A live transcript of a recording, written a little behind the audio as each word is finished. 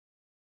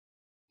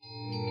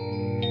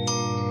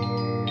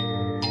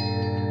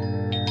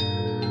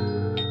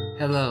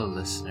Hello,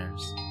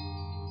 listeners.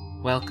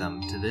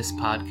 Welcome to this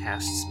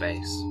podcast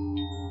space.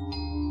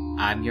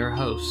 I'm your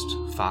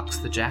host, Fox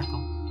the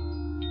Jackal.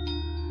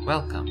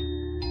 Welcome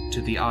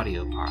to the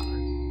audio parlor.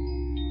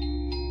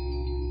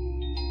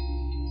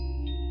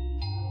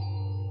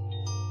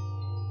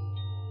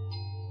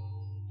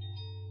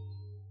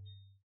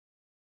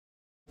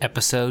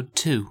 Episode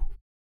 2.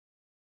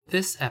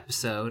 This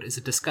episode is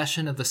a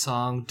discussion of the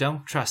song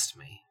Don't Trust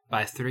Me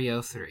by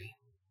 3's.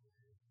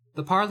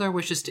 The parlor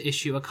wishes to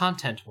issue a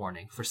content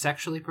warning for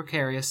sexually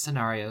precarious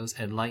scenarios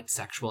and light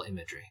sexual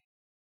imagery.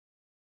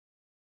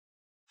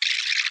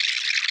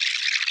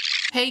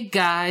 Hey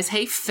guys,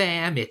 hey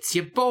fam, it's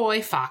your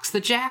boy, Fox the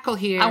Jackal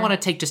here. I want to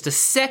take just a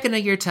second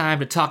of your time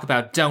to talk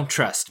about Don't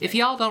Trust Me. If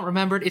y'all don't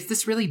remember it, it's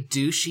this really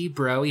douchey,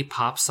 bro-y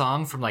pop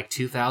song from like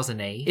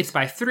 2008. It's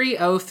by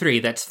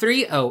 3's, that's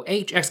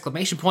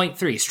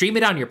 3 Stream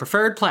it on your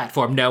preferred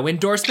platform, no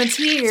endorsements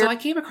here. So I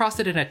came across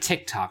it in a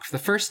TikTok for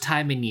the first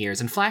time in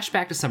years and flashed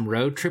back to some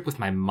road trip with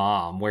my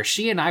mom where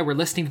she and I were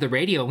listening to the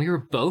radio and we were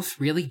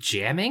both really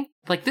jamming.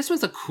 Like, this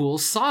was a cool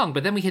song,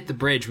 but then we hit the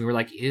bridge and we were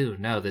like, ew,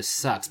 no, this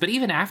sucks. But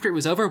even after it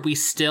was over, we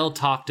still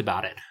talked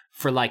about it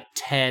for like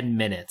 10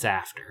 minutes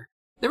after.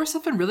 There was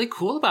something really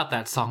cool about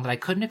that song that I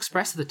couldn't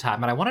express at the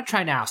time, and I want to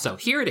try now. So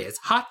here it is,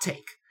 hot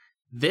take.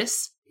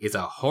 This is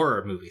a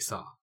horror movie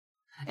song.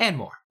 And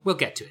more. We'll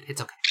get to it.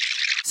 It's okay.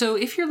 So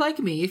if you're like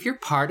me, if you're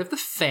part of the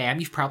fam,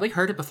 you've probably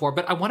heard it before,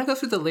 but I want to go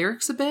through the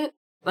lyrics a bit.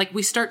 Like,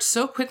 we start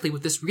so quickly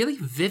with this really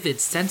vivid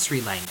sensory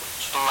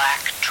language.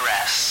 Black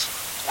dress.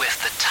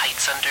 With the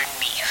tights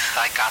underneath,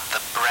 I got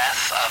the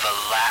breath of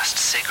a last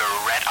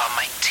cigarette on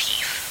my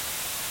teeth.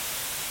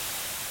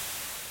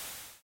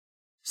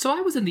 So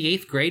I was in the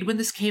 8th grade when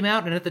this came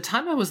out, and at the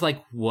time I was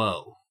like,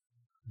 whoa,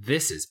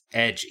 this is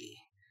edgy.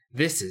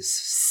 This is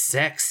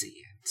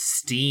sexy and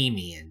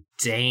steamy and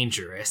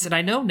dangerous. And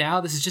I know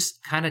now this is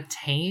just kind of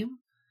tame.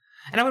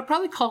 And I would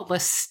probably call it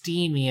less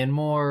steamy and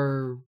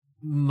more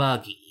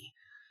muggy.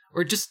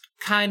 Or just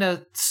kind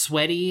of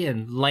sweaty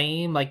and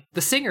lame. Like,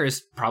 the singer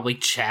is probably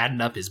chatting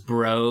up his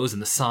bros in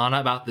the sauna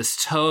about this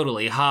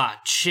totally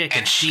hot chick.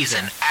 And she's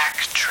an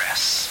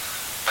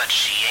actress, but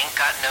she ain't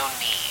got no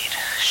need.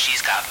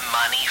 She's got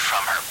money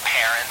from her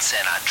parents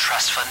and a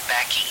trust fund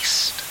back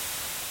east.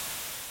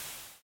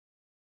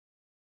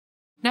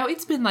 Now,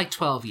 it's been like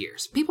 12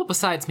 years. People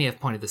besides me have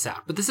pointed this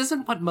out, but this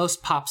isn't what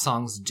most pop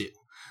songs do.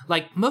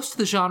 Like, most of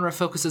the genre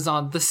focuses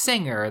on the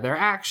singer, their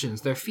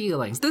actions, their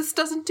feelings. This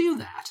doesn't do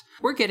that.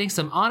 We're getting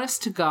some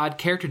honest-to-God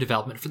character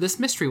development for this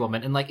mystery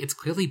woman, and, like, it's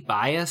clearly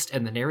biased,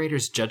 and the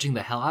narrator's judging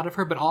the hell out of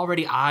her, but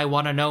already I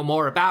want to know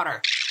more about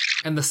her.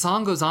 And the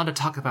song goes on to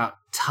talk about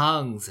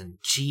tongues and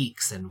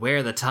cheeks and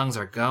where the tongues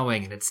are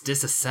going, and it's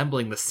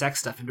disassembling the sex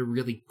stuff into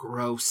really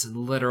gross and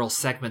literal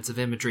segments of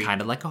imagery,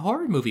 kind of like a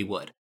horror movie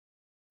would.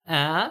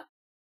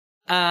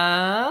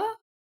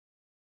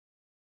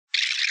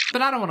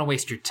 But I don't want to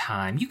waste your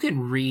time. You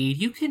can read,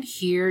 you can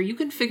hear, you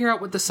can figure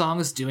out what the song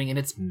is doing in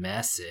its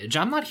message.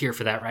 I'm not here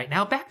for that right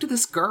now. Back to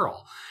this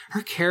girl. Her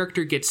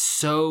character gets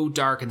so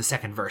dark in the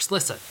second verse.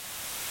 Listen.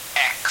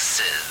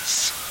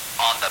 X's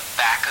on the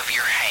back of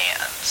your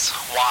hands.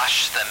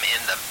 Wash them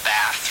in the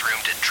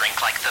bathroom to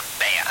drink like the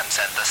bands,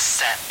 and the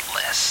set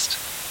list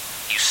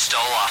you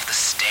stole off the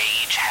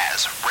stage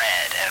has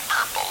red and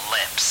purple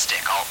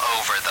lipstick all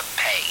over the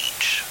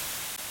page.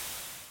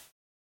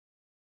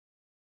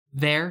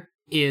 There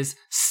is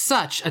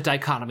such a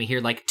dichotomy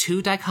here, like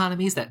two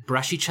dichotomies that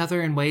brush each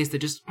other in ways that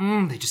just,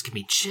 they just give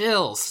me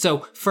chills.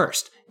 So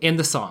first, in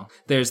the song,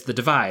 there's the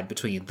divide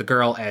between the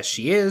girl as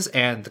she is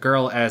and the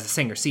girl as the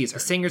singer sees her.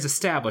 The singer's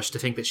established to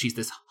think that she's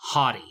this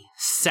haughty,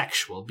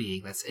 sexual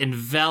being that's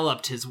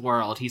enveloped his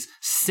world. He's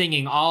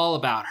singing all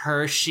about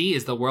her. She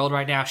is the world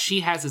right now. She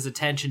has his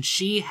attention.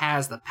 She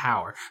has the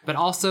power. But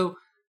also,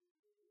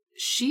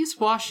 she's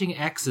washing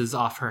X's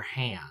off her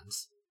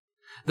hands.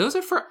 Those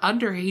are for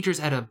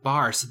underagers at a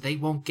bar so they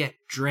won't get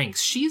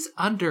drinks. She's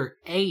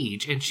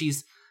underage and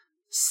she's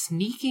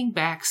sneaking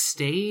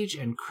backstage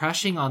and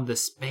crushing on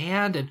this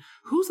band. And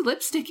whose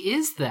lipstick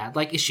is that?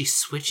 Like, is she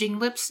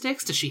switching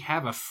lipsticks? Does she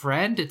have a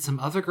friend? Did some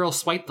other girl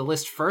swipe the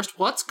list first?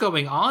 What's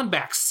going on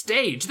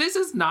backstage? This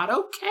is not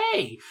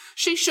okay.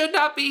 She should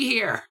not be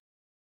here.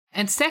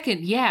 And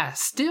second, yeah,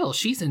 still,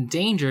 she's in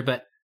danger,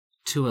 but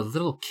to a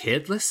little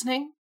kid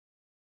listening,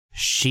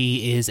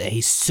 she is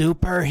a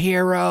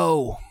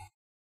superhero.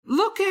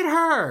 Look at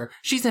her!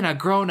 She's in a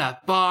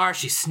grown-up bar,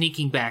 she's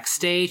sneaking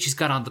backstage, she's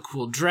got on the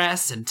cool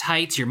dress and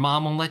tights your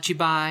mom won't let you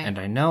buy. And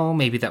I know,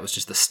 maybe that was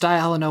just the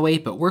style in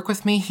 '08, but work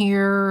with me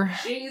here.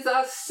 She's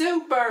a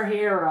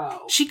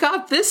superhero! She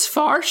got this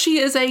far, she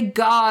is a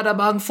god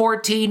among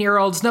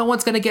 14-year-olds. No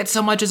one's gonna get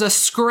so much as a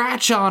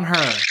scratch on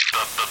her.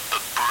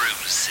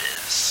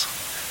 Bruises.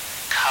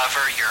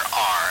 Cover your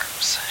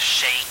arms,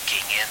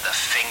 shaking in the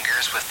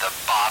fingers with the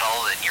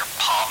bottle in your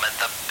palm, and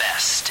the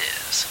best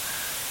is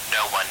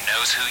no one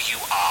knows who you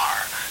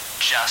are,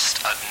 just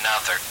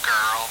another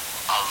girl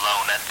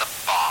alone at the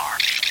bar.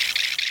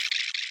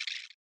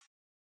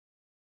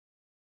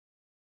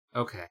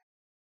 Okay.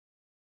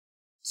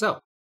 So,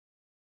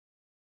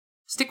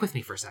 Stick with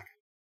me for a second.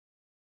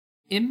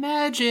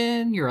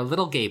 Imagine you're a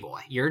little gay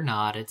boy. You're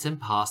not, it's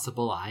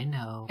impossible, I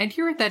know. And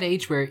you're at that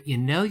age where you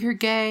know you're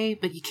gay,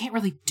 but you can't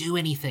really do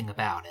anything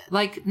about it.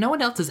 Like, no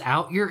one else is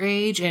out your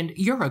age, and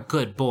you're a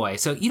good boy,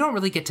 so you don't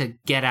really get to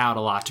get out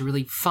a lot to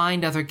really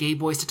find other gay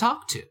boys to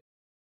talk to.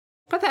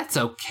 But that's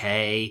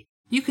okay.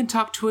 You can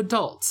talk to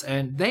adults,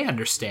 and they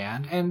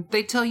understand, and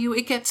they tell you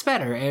it gets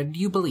better, and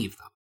you believe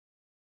them.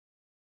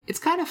 It's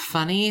kind of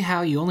funny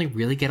how you only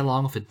really get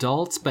along with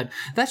adults, but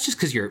that's just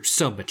because you're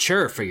so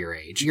mature for your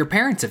age. Your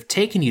parents have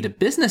taken you to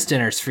business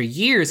dinners for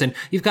years, and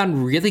you've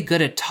gotten really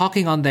good at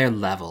talking on their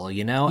level,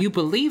 you know? You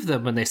believe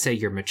them when they say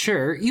you're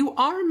mature. You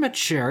are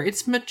mature.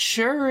 It's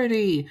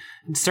maturity.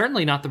 It's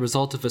certainly not the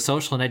result of a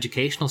social and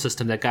educational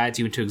system that guides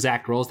you into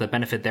exact roles that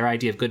benefit their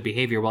idea of good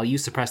behavior while you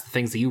suppress the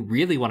things that you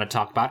really want to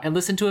talk about and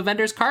listen to a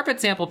vendor's carpet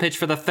sample pitch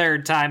for the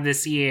 3rd time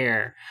this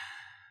year.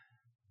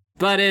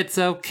 But it's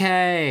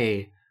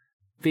okay.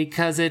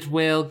 Because it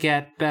will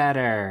get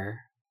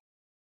better.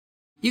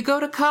 You go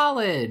to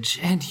college,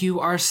 and you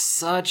are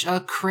such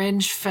a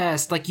cringe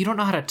fest. Like, you don't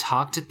know how to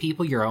talk to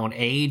people your own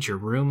age, your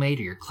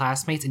roommate, or your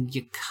classmates, and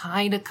you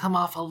kind of come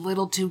off a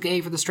little too gay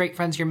for the straight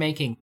friends you're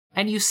making.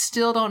 And you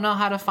still don't know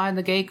how to find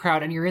the gay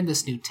crowd, and you're in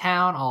this new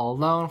town all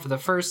alone for the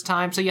first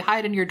time, so you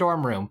hide in your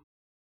dorm room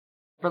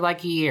for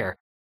like a year.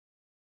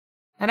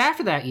 And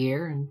after that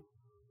year, and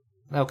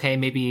okay,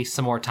 maybe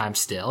some more time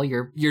still,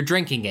 you're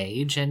drinking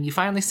age, and you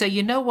finally say,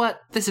 you know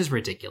what, this is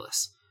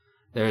ridiculous.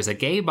 There's a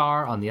gay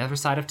bar on the other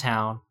side of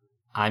town.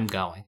 I'm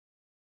going.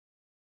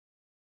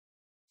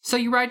 So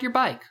you ride your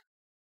bike.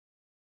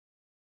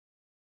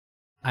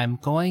 I'm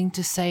going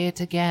to say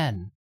it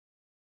again.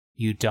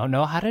 You don't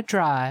know how to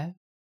drive.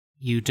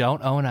 You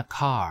don't own a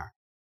car.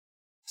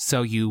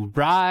 So you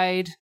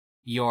ride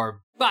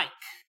your bike.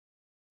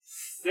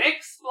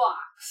 6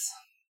 blocks.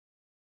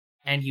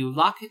 And you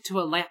lock it to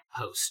a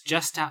lamppost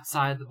just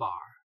outside the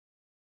bar.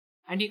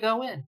 And you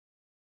go in.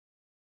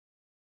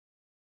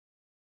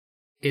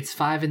 It's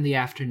 5 in the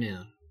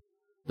afternoon.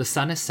 The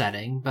sun is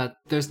setting, but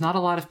there's not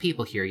a lot of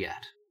people here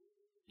yet.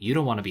 You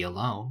don't want to be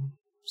alone,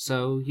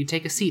 so you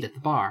take a seat at the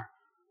bar,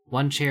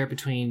 1 chair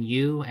between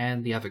you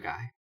and the other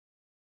guy.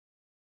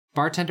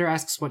 Bartender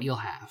asks what you'll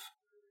have.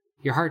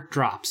 Your heart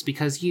drops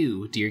because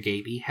you, dear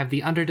Gaby, have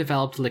the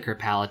underdeveloped liquor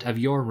palate of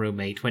your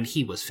roommate when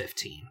he was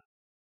 15.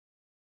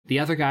 The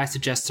other guy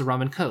suggests a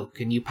rum and coke,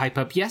 and you pipe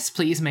up, yes,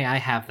 please, may I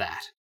have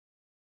that?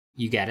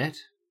 You get it.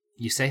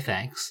 You say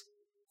thanks.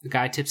 The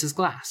guy tips his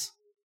glass.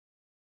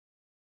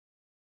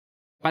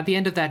 By the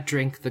end of that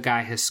drink, the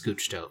guy has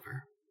scooched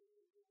over.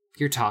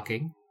 You're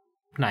talking,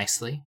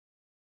 nicely.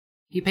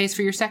 He pays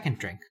for your 2nd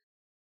drink.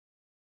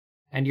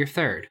 And your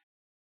 3rd.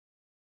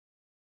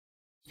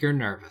 You're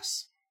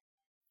nervous.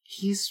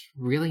 He's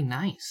really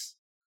nice.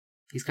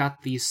 He's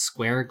got these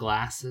square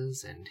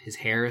glasses, and his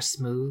hair is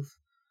smooth.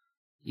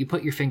 You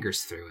put your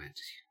fingers through it.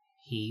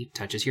 He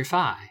touches your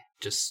thigh,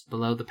 just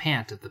below the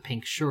pant of the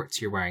pink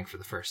shorts you're wearing for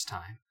the first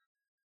time.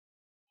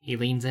 He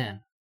leans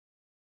in.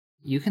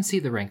 You can see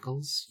the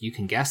wrinkles. You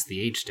can guess the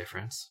age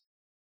difference.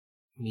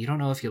 You don't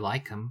know if you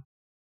like him.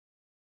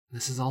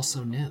 This is all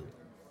so new.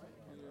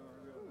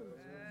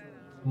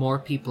 More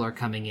people are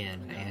coming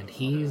in, and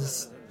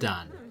he's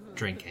done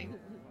drinking.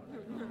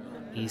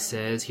 He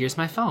says, here's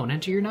my phone,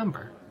 enter your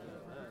number.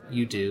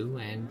 You do,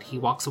 and he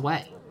walks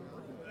away.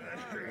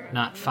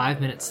 Not 5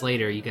 minutes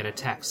later, you get a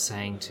text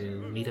saying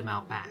to meet him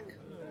out back.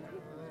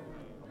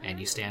 And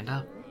you stand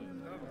up.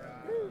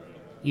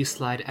 You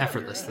slide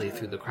effortlessly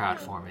through the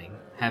crowd forming,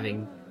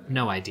 having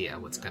no idea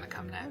what's going to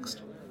come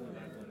next.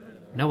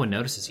 No one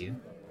notices you.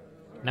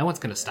 No one's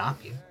going to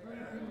stop you.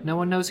 No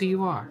one knows who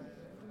you are.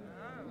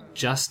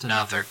 Just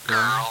another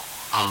girl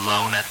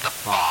alone at the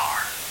bar.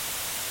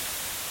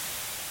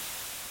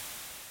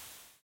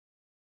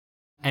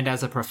 And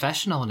as a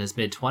professional in his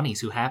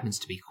mid-20s who happens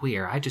to be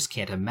queer, I just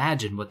can't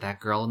imagine what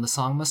that girl in the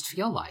song must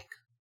feel like.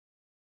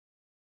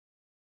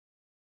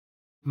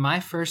 My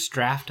first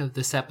draft of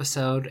this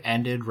episode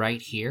ended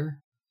right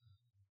here.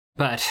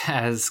 But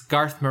as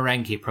Garth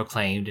Marenghi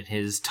proclaimed in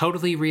his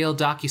totally real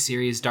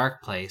docuseries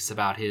Dark Place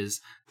about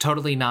his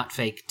totally not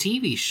fake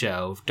TV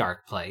show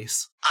Dark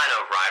Place, I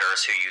know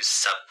writers who use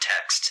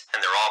subtext,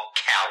 and they're all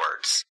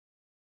cowards.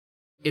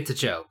 It's a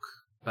joke,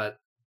 but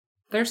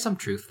there's some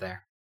truth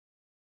there.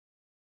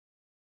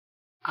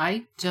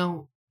 I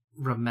don't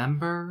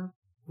remember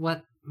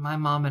what my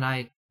mom and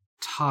I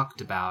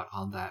talked about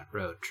on that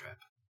road trip.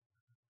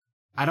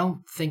 I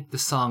don't think the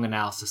song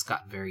analysis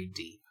got very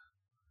deep.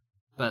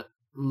 But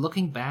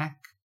looking back,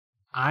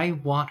 I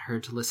want her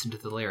to listen to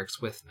the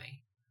lyrics with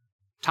me.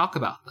 Talk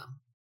about them.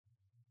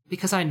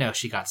 Because I know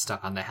she got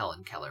stuck on the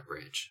Helen Keller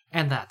Bridge,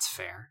 and that's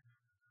fair.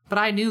 But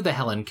I knew the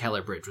Helen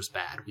Keller Bridge was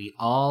bad. We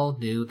all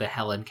knew the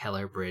Helen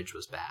Keller Bridge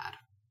was bad.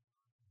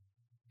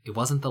 It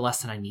wasn't the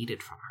lesson I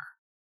needed from her.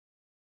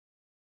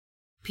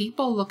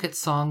 People look at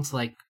songs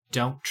like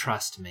Don't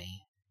Trust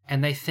Me,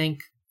 and they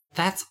think,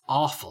 that's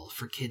awful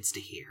for kids to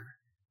hear.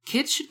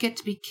 Kids should get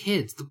to be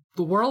kids.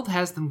 The world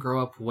has them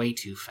grow up way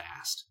too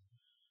fast.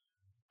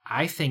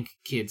 I think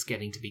kids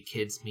getting to be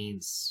kids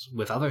means,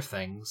 with other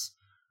things,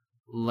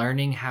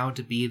 learning how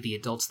to be the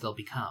adults they'll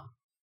become.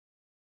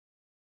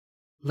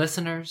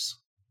 Listeners,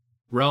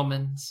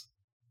 Romans,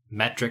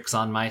 metrics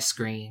on my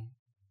screen,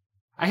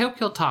 I hope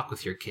you'll talk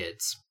with your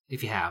kids,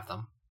 if you have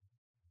them.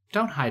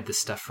 Don't hide this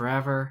stuff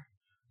forever.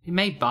 It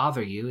may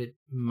bother you, it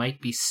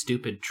might be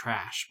stupid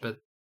trash, but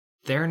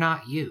they're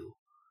not you.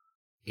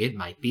 It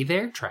might be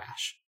their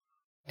trash.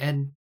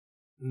 And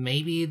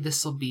maybe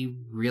this'll be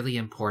really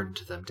important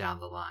to them down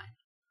the line.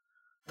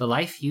 The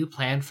life you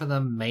plan for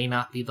them may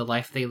not be the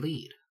life they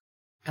lead.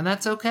 And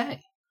that's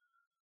okay.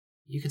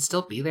 You can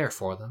still be there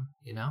for them,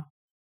 you know?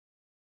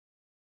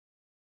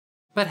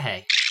 But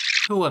hey,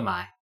 who am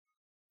I?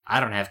 I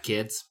don't have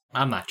kids.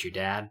 I'm not your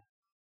dad.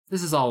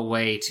 This is all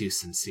way too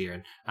sincere,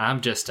 and I'm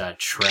just a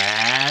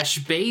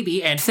trash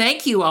baby. And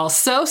thank you all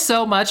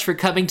so much for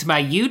coming to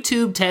my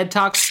YouTube TED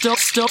Talk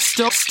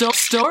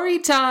story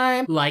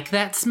time. Like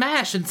that,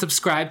 smash, and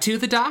subscribe to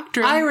The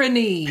Doctrine,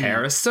 Irony,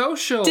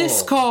 Parasocial,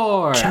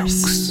 Discourse.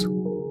 Jokes.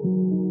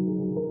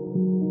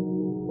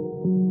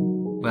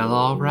 Well,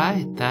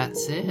 alright,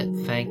 that's it.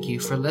 Thank you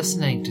for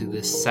listening to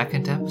this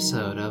second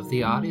episode of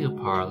The Audio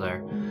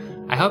Parlor.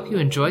 I hope you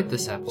enjoyed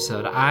this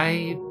episode.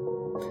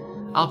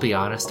 I'll be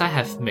honest, I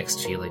have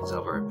mixed feelings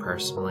over it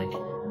personally.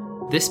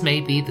 This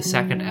may be the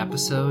second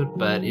episode,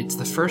 but it's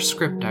the first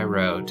script I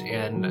wrote,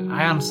 and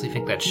I honestly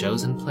think that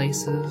shows in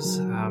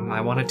places.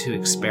 I wanted to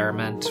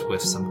experiment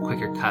with some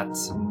quicker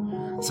cuts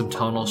and some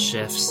tonal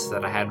shifts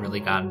that I hadn't really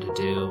gotten to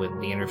do in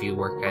the interview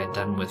work I had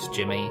done with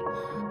Jimmy.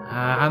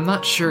 I'm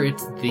not sure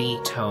it's the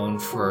tone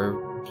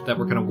that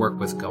we're going to work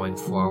with going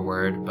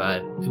forward,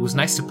 but it was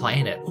nice to play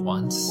in it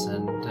once,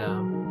 and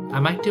I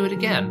might do it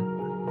again.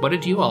 What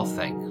did you all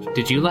think?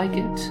 Did you like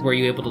it? Were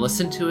you able to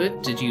listen to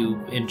it? Did you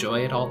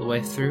enjoy it all the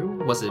way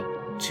through? Was it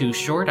too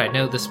short? I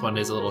know this one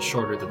is a little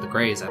shorter than the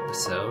Greys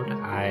episode.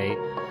 I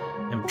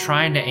am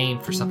trying to aim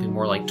for something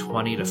more like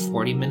 20 to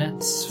 40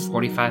 minutes,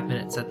 45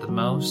 minutes at the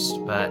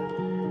most, but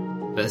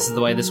this is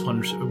the way this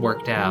one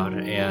worked out,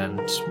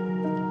 and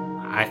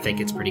I think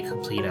it's pretty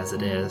complete as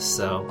it is,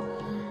 so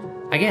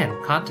again,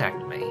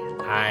 contact me.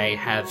 I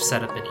have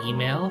set up an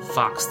email,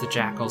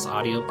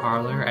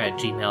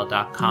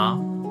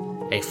 foxthejackalsaudioparlor@gmail.com.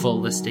 A full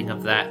listing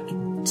of that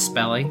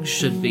spelling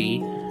should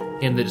be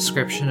in the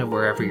description of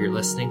wherever you're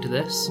listening to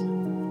this.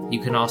 You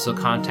can also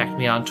contact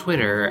me on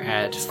Twitter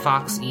at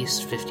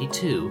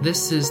FoxEast52.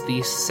 This is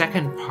the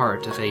second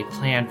part of a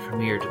planned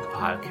premiere to the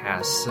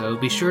podcast, so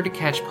be sure to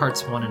catch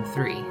parts 1 and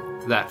 3.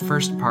 That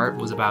first part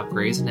was about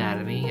Grey's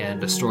Anatomy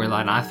and a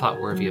storyline I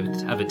thought worthy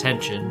of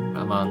attention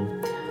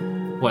among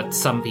what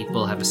some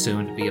people have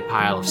assumed to be a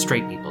pile of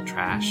straight people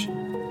trash.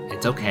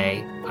 It's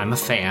okay. I'm a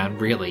fan,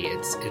 really.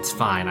 It's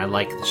fine. I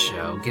like the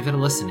show. Give it a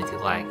listen if you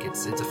like.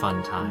 It's a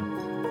fun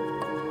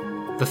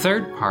time. The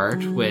third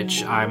part,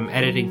 which I'm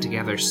editing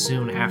together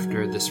soon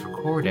after this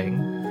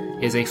recording,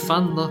 is a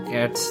fun look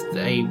at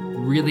a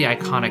really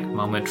iconic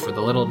moment for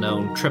the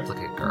little-known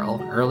Triplicate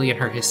Girl, early in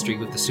her history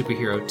with the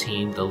superhero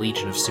team, the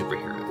Legion of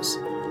Superheroes.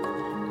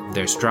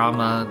 There's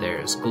drama,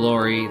 there's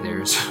glory,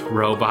 there's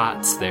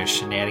robots, there's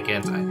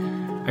shenanigans.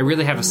 I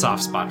really have a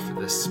soft spot for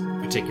this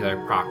particular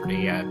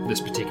property,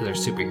 this particular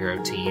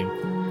superhero team.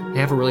 They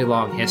have a really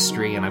long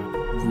history, and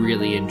I've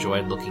really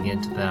enjoyed looking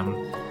into them.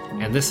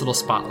 And this little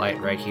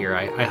spotlight right here,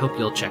 I hope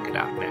you'll check it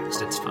out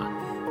next. It's fun.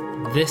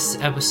 This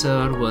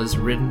episode was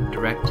written,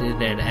 directed,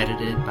 and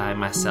edited by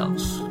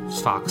myself,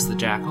 Fox the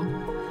Jackal.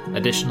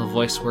 Additional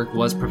voice work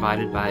was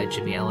provided by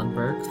Jimmy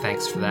Ellenberg.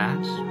 Thanks for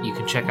that. You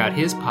can check out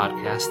his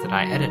podcast that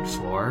I edit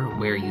for,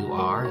 Where You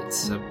Are.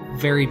 It's a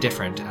very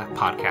different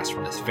podcast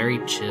from this. Very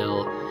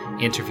chill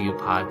interview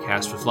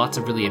podcast with lots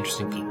of really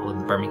interesting people in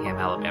the Birmingham,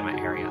 Alabama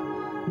area.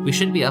 We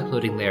should be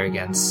uploading there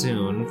again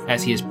soon,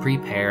 as he is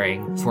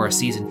preparing for a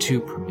Season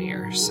 2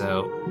 premiere,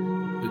 so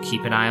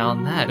keep an eye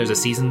on that. There's a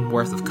season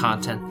worth of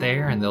content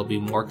there, and there'll be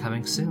more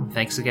coming soon.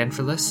 Thanks again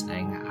for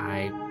listening.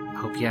 I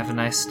hope you have a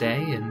nice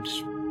day, and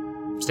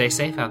stay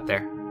safe out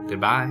there.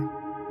 Goodbye.